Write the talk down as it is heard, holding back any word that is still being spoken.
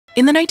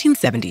In the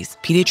 1970s,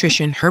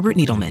 pediatrician Herbert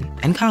Needleman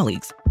and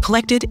colleagues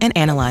collected and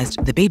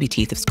analyzed the baby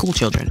teeth of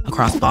schoolchildren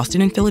across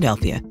Boston and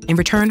Philadelphia in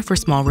return for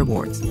small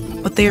rewards.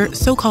 But their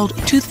so-called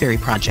tooth fairy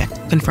project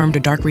confirmed a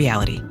dark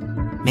reality.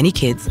 Many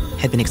kids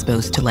had been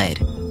exposed to lead.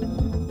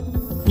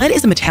 Lead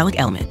is a metallic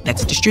element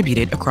that's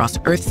distributed across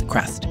Earth's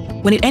crust.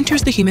 When it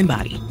enters the human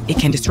body, it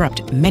can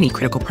disrupt many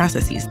critical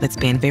processes that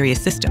span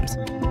various systems,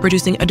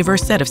 producing a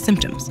diverse set of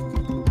symptoms.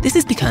 This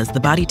is because the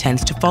body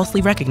tends to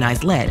falsely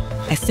recognize lead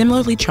as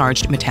similarly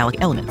charged metallic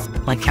elements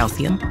like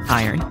calcium,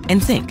 iron,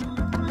 and zinc,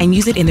 and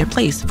use it in their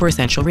place for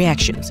essential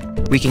reactions,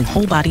 wreaking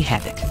whole body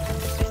havoc.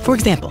 For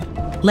example,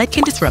 lead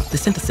can disrupt the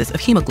synthesis of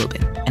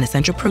hemoglobin, an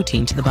essential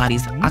protein to the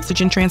body's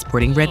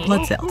oxygen-transporting red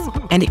blood cells,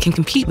 and it can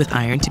compete with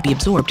iron to be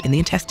absorbed in the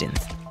intestines.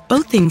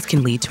 Both things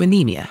can lead to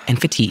anemia and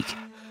fatigue.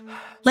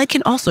 Lead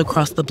can also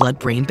cross the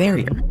blood-brain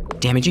barrier,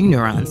 damaging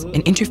neurons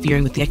and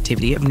interfering with the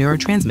activity of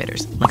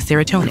neurotransmitters like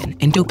serotonin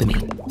and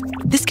dopamine.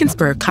 This can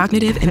spur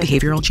cognitive and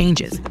behavioral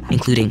changes,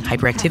 including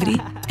hyperactivity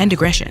and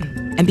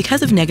aggression. And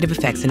because of negative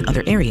effects in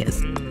other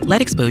areas,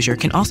 lead exposure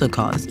can also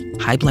cause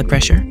high blood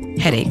pressure,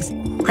 headaches,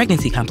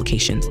 pregnancy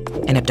complications,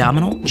 and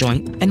abdominal,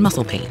 joint, and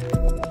muscle pain.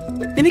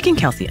 Mimicking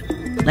calcium,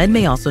 lead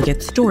may also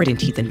get stored in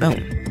teeth and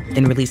bone,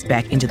 then released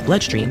back into the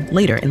bloodstream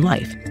later in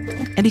life.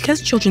 And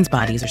because children's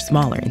bodies are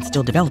smaller and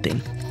still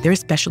developing, they're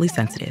especially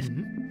sensitive.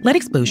 Lead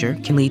exposure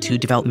can lead to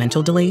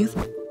developmental delays,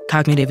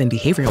 cognitive and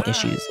behavioral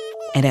issues,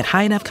 and at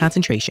high enough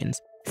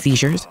concentrations,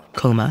 seizures,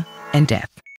 coma, and death.